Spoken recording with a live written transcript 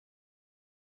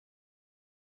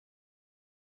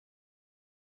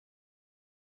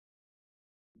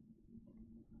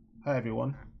Hi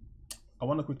everyone, I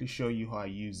want to quickly show you how I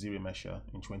used Zremesher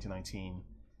in 2019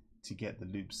 to get the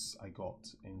loops I got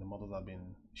in the models I've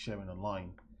been sharing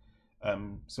online.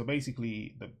 So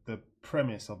basically the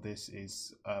premise of this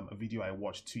is a video I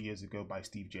watched 2 years ago by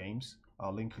Steve James.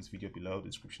 I'll link his video below, the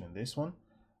description in this one.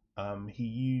 He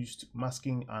used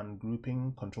masking and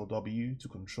grouping, Control W, to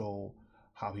control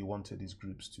how he wanted his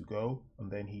groups to go, and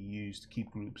then he used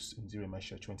keep groups in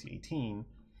Zremesher 2018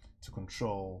 to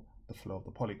control the flow of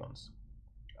the polygons.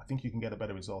 I think you can get a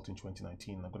better result in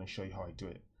 2019. I'm going to show you how I do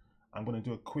it. I'm going to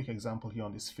do a quick example here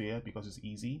on this sphere because it's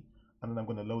easy, and then I'm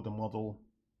going to load the model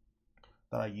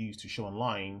that I use to show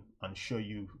online and show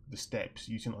you the steps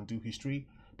using undo history,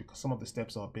 because some of the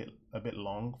steps are a bit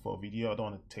long for a video. I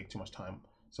don't want to take too much time,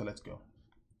 so let's go.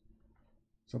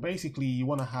 So basically you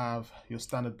want to have your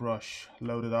standard brush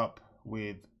loaded up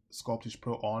with Sculptors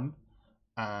Pro on,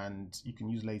 and you can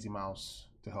use lazy mouse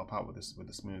to help out with this with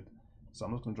the smooth. So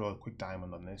I'm just going to draw a quick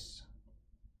diamond on this,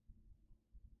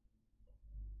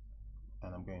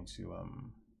 and I'm going to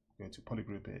go to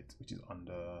polygroup it, which is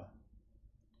under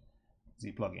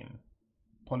Z plugin.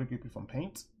 Polygroup it from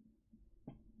Paint.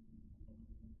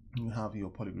 You have your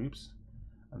polygroups,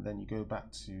 and then you go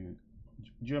back to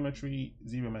Geometry,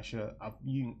 Zremesher.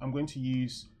 I'm going to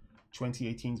use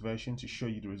 2018's version to show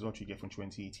you the result you get from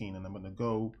 2018, and I'm going to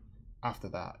go after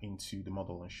that into the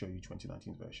model and show you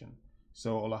 2019's version.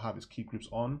 So all I have is keep groups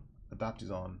on, adapt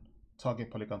is on,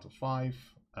 target polygon to 5,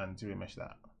 and Zremesh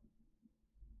that.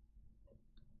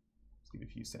 Let's give it a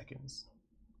few seconds.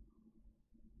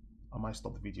 I might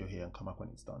stop the video here and come back when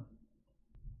it's done.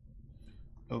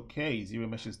 Okay,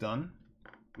 Zremesh is done.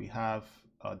 We have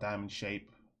our diamond shape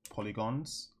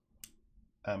polygons.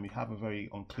 We have a very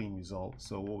unclean result,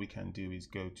 so what we can do is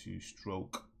go to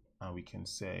stroke, and we can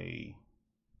say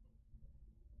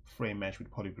frame mesh with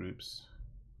polygroups.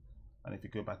 And if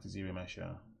you go back to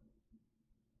Zremesher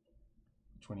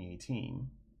 2018,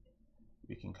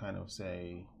 we can kind of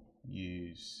say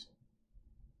use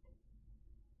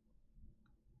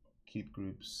keep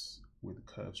groups with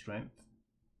curve strength,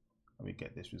 and we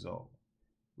get this result,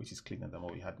 which is cleaner than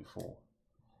what we had before.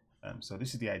 So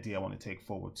this is the idea I want to take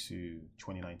forward to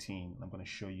 2019. I'm going to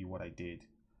show you what I did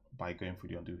by going through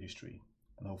the undo history,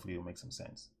 and hopefully it'll make some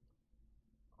sense.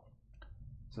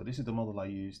 So this is the model I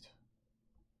used,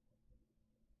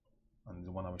 and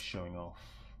the one I was showing off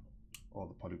all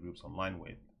the polygroups online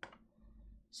with.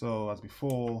 So as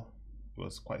before, it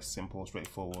was quite simple,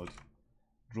 straightforward.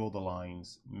 Draw the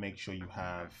lines, make sure you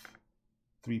have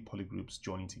 3 polygroups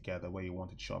joining together where you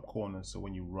wanted sharp corners, so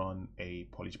when you run a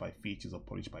polish by features or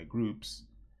polish by groups,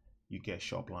 you get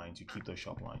sharp lines, you keep those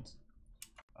sharp lines.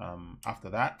 After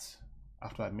that,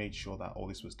 after I made sure that all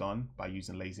this was done by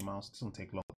using lazy mouse, it doesn't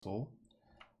take long at all,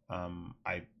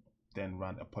 I then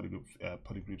ran a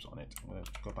polygroups on it. I'm going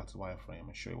to go back to the wireframe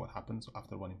and show you what happens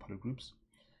after running polygroups.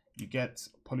 You get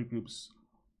polygroups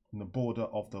in the border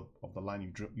of the line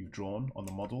you've drawn on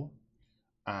the model,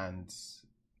 and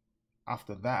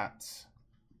after that,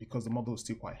 because the model is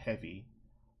still quite heavy,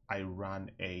 I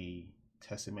ran a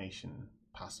tessellation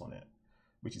pass on it,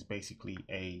 which is basically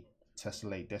a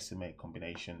tessellate decimate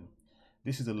combination.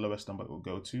 This is the lowest number it will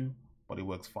go to, but it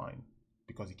works fine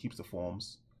because it keeps the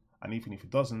forms. And even if it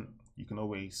doesn't, you can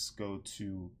always go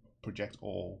to project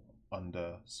all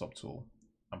under subtool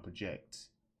and project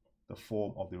the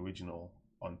form of the original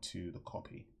onto the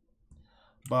copy.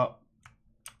 But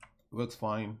it works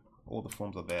fine. All the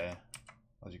forms are there,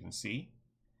 as you can see.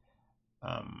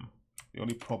 The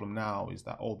only problem now is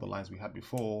that all the lines we had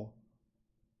before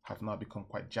have now become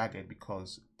quite jagged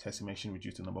because tessellation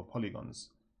reduced the number of polygons.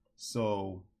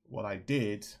 So what I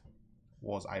did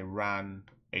was I ran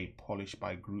a polish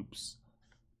by groups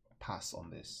pass on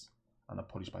this and a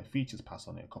polish by features pass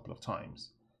on it a couple of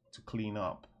times to clean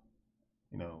up,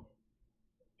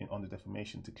 on the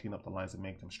deformation, to clean up the lines and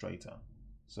make them straighter.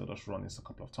 So just run this a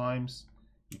couple of times,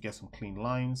 you get some clean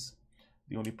lines.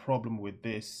 The only problem with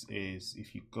this is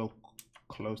if you go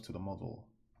close to the model,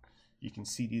 you can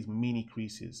see these mini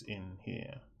creases in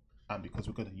here, and because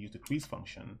we're going to use the crease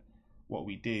function, what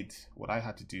I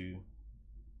had to do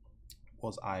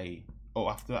was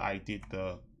after I did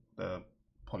the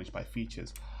polish by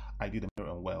features, I did a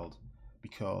mirror and weld,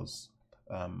 because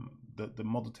the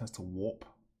model tends to warp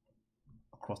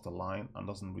across the line and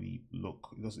doesn't really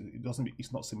look,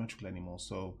 it's not symmetrical anymore.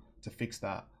 So to fix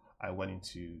that, I went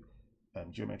into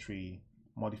geometry,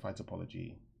 modify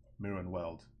topology, mirror and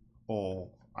weld, or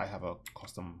I have a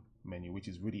custom menu, which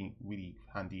is really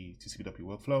handy to speed up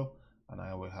your workflow, and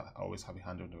I always have it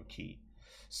handled under a key.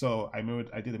 So I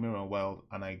did a mirror and weld,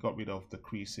 and I got rid of the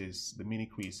creases, the mini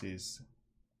creases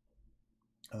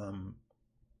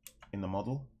in the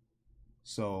model,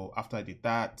 So after I did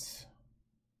that,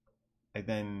 I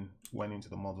then went into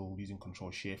the model using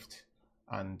Control Shift,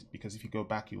 and because if you go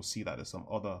back, you'll see that there's some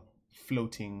other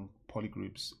floating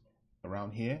polygroups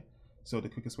around here. So the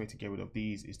quickest way to get rid of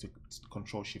these is to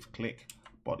Control Shift click.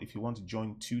 But if you want to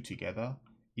join two together,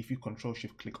 if you Control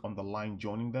Shift click on the line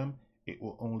joining them, it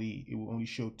will only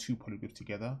show two polygroups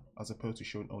together, as opposed to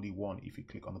showing only one if you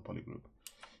click on the polygroup.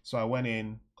 So I went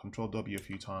in, Control W a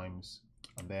few times,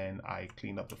 and then I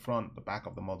cleaned up the front, the back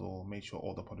of the model, made sure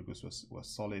all the polygroups were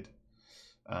solid.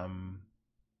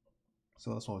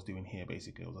 So that's what I was doing here.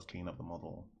 Basically, I was just cleaning up the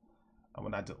model. And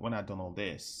when I'd done all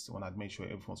this, when I'd made sure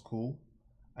everything was cool,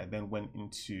 I then went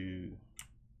into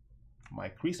my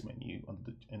crease menu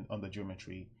under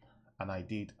geometry, and I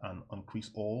did an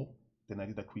uncrease all. Then I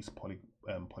did a crease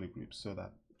polygroups, so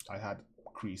that I had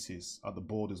creases at the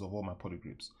borders of all my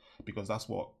polygroups, because that's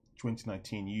what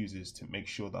 2019 uses to make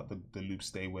sure that the loops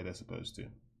stay where they're supposed to.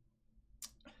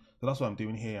 So that's what I'm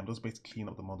doing here. I'm just basically cleaning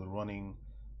up the model, running,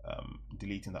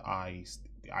 deleting the eyes,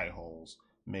 the eye holes,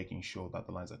 making sure that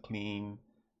the lines are clean,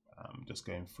 just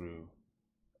going through.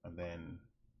 And then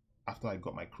after I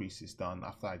got my creases done,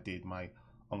 after I did my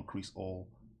uncrease all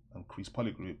and crease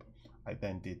polygroup, I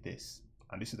then did this.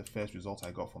 And this is the first result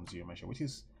I got from Zremesher, which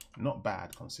is not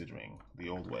bad considering the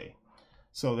old way.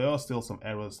 So there are still some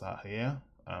errors that are here,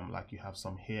 like you have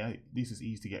some here. This is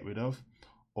easy to get rid of.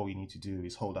 All you need to do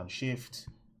is hold down Shift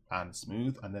and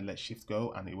smooth, and then let Shift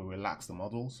go, and it will relax the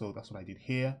model. So that's what I did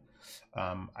here.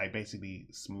 I basically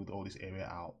smooth all this area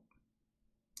out.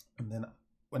 And then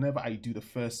whenever I do the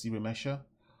first Zremesher,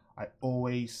 I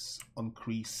always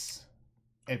uncrease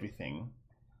everything,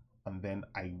 and then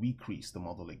I recrease the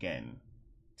model again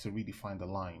to redefine the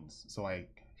lines. So I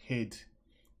hid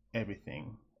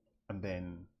everything, and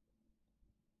then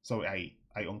I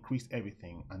uncreased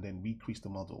everything and then recreased the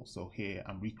model. So here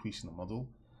I'm recreasing the model,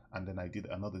 and then I did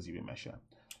another Zremesher.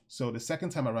 So the second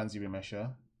time I ran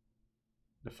Zremesher,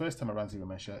 the first time I ran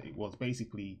Zremesher, it was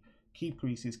basically keep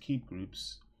creases, keep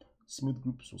groups. Smooth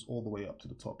groups was all the way up to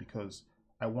the top because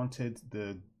I wanted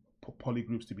the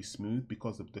polygroups to be smooth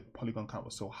because the polygon count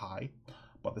was so high.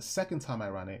 But the second time I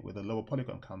ran it with a lower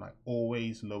polygon count, I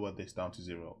always lower this down to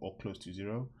 0 or close to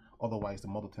 0. Otherwise, the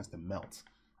model tends to melt,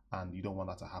 and you don't want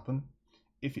that to happen.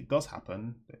 If it does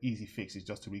happen, the easy fix is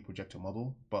just to reproject your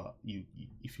model. But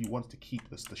if you want to keep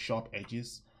the sharp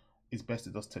edges, it's best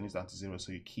to just turn this down to 0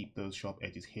 so you keep those sharp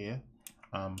edges here.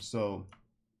 So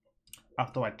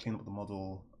after I cleaned up the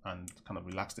model and kind of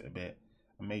relaxed it a bit,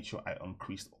 I made sure I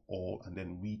uncreased all and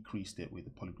then recreased it with the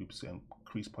polygroups and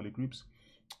crease polygroups.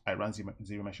 I ran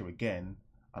Zremesher again,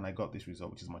 and I got this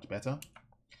result, which is much better.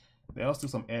 There are still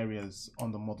some areas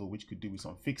on the model which could do with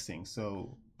some fixing.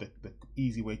 So the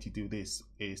easy way to do this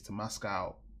is to mask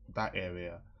out that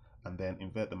area and then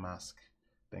invert the mask,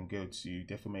 then go to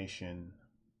deformation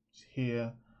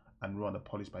here and run the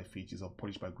polish by features or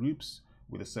polish by groups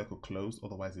with the circle closed,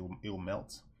 otherwise it will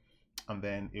melt, and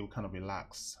then it will kind of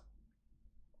relax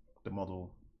the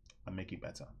model and make it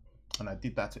better. And I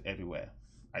did that to everywhere.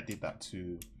 I did that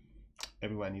to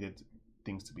everywhere I needed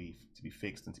things to be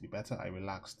fixed and to be better. I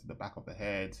relaxed the back of the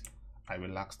head. I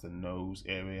relaxed the nose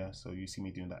area. So you see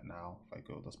me doing that now. If I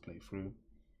go just play through.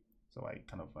 So I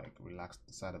kind of like relaxed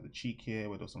the side of the cheek here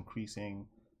where there's some creasing.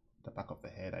 The back of the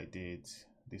head, I did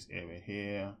this area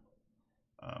here.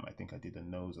 I think I did the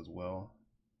nose as well.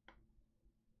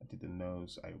 I did the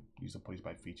nose. I used the polish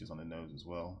by features on the nose as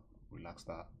well. Relax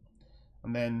that.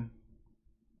 And then,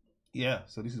 yeah,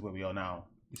 so this is where we are now.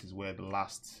 This is where the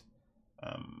last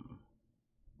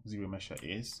Zremesher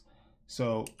is.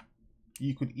 So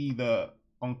you could either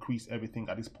uncrease everything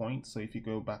at this point. So if you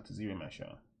go back to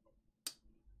Zremesher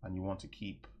and you want to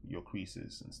keep your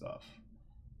creases and stuff,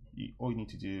 all you need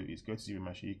to do is go to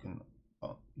Zremesher. You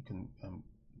can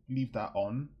leave that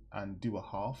on and do a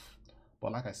half.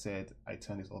 But like I said, I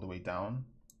turn this all the way down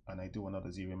and I do another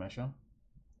Zremesher,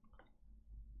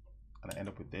 and I end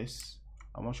up with this.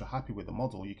 And once you're happy with the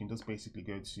model, you can just basically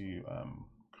go to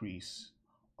crease,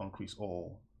 uncrease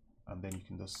all, and then you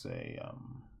can just say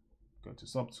go to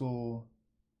subtool,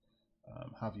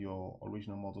 have your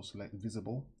original model select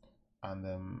visible, and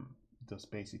then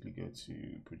just basically go to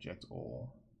project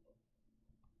all.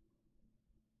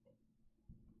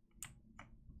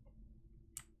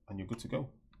 And you're good to go.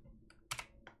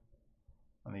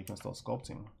 And then you can start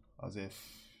sculpting as if,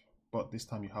 but this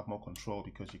time you have more control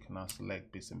because you can now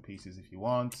select bits and pieces if you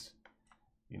want.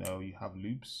 You know, you have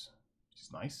loops, which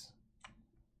is nice.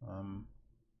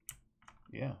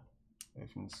 Yeah,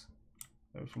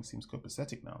 everything seems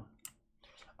copacetic now.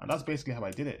 And that's basically how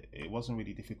I did it. It wasn't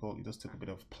really difficult. It just took a bit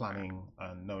of planning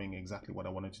and knowing exactly what I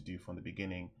wanted to do from the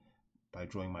beginning. by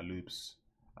drawing my loops,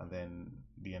 and then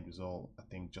the end result I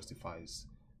think justifies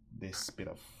this bit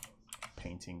of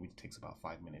painting, which takes about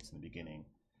 5 minutes in the beginning.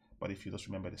 But if you just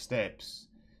remember the steps,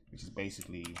 which is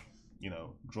basically, you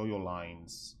know, draw your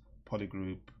lines,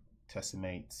 polygroup,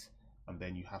 tessellate, and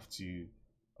then you have to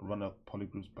run a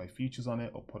polygroups by features on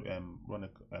it, or run a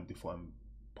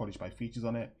polish by features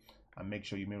on it, and make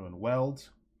sure you mirror and weld,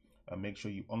 and make sure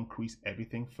you uncrease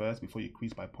everything first before you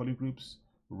crease by polygroups.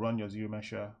 Run your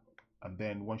Zremesher, and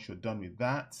then once you're done with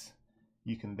that,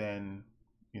 you can then,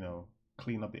 you know,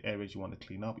 clean up the areas you want to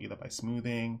clean up, either by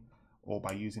smoothing or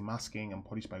by using masking and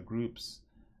polish by groups.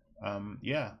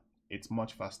 Yeah, it's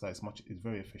much faster, it's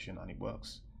very efficient, and it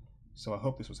works. So I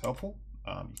hope this was helpful.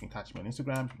 You can catch me on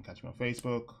Instagram, you can catch me on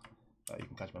Facebook, you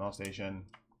can catch me on ArtStation,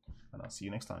 and I'll see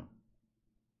you next time.